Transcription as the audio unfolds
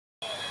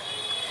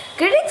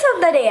Greetings of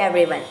the day,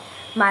 everyone.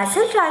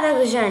 Myself,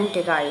 Radhakrishnan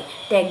Tikari,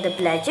 take the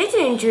pleasure to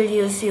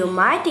introduce you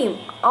my team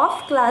of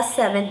Class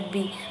 7th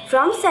B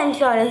from St.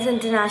 Lawrence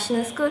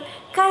International School,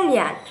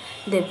 Kalyan.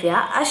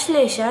 Divya,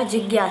 Ashlesha,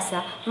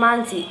 Jigyasa,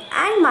 Mansi,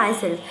 and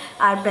myself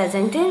are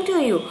presenting to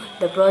you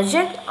the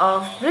project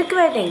of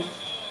briquetting.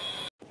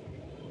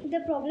 The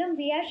problem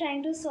we are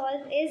trying to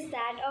solve is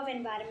that of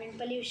environment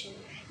pollution.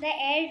 The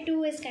air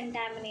too is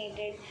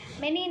contaminated.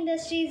 Many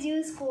industries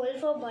use coal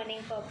for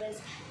burning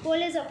purpose.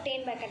 Coal is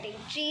obtained by cutting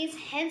trees,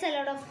 hence a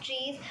lot of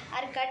trees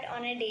are cut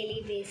on a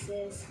daily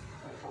basis.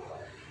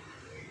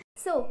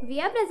 So, we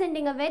are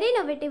presenting a very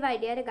innovative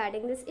idea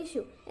regarding this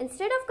issue.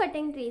 Instead of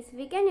cutting trees,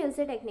 we can use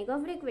the technique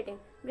of briquetting.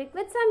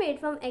 Briquettes are made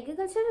from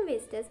agricultural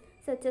wastes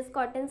such as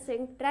cotton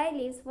string, dry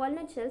leaves,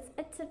 walnut shells,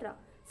 etc.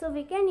 So,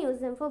 we can use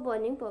them for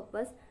burning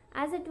purpose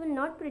as it will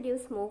not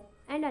produce smoke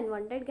and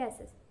unwanted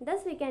gases.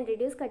 Thus, we can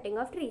reduce cutting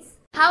of trees.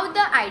 How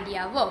the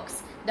idea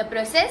works. The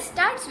process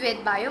starts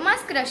with biomass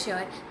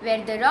crusher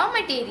where the raw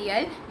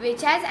material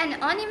which has an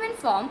uneven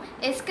form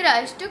is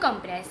crushed to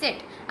compress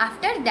it.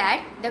 After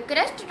that, the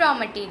crushed raw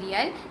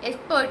material is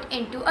put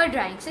into a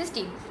drying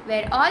system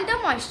where all the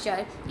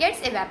moisture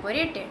gets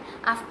evaporated.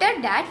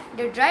 After that,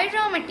 the dried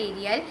raw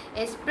material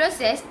is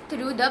processed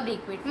through the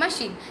briquette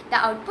machine. The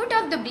output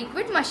of the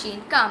briquette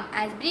machine comes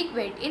as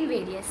briquette in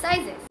various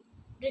sizes.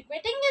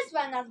 Briquetting is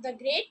one of the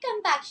great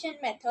compaction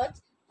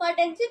methods for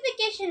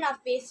densification of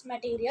waste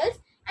materials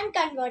and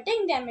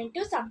converting them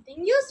into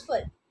something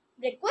useful.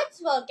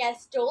 Briquettes work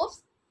as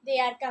stoves. They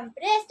are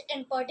compressed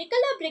in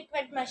particular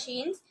briquette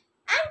machines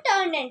and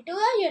turned into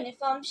a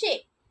uniform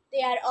shape.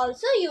 They are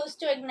also used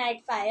to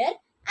ignite fire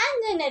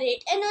and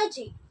generate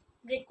energy.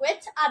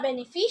 Briquettes are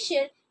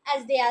beneficial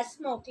as they are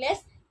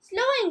smokeless,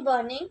 slow in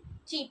burning,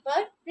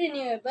 cheaper,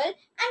 renewable,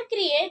 and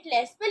create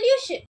less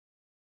pollution.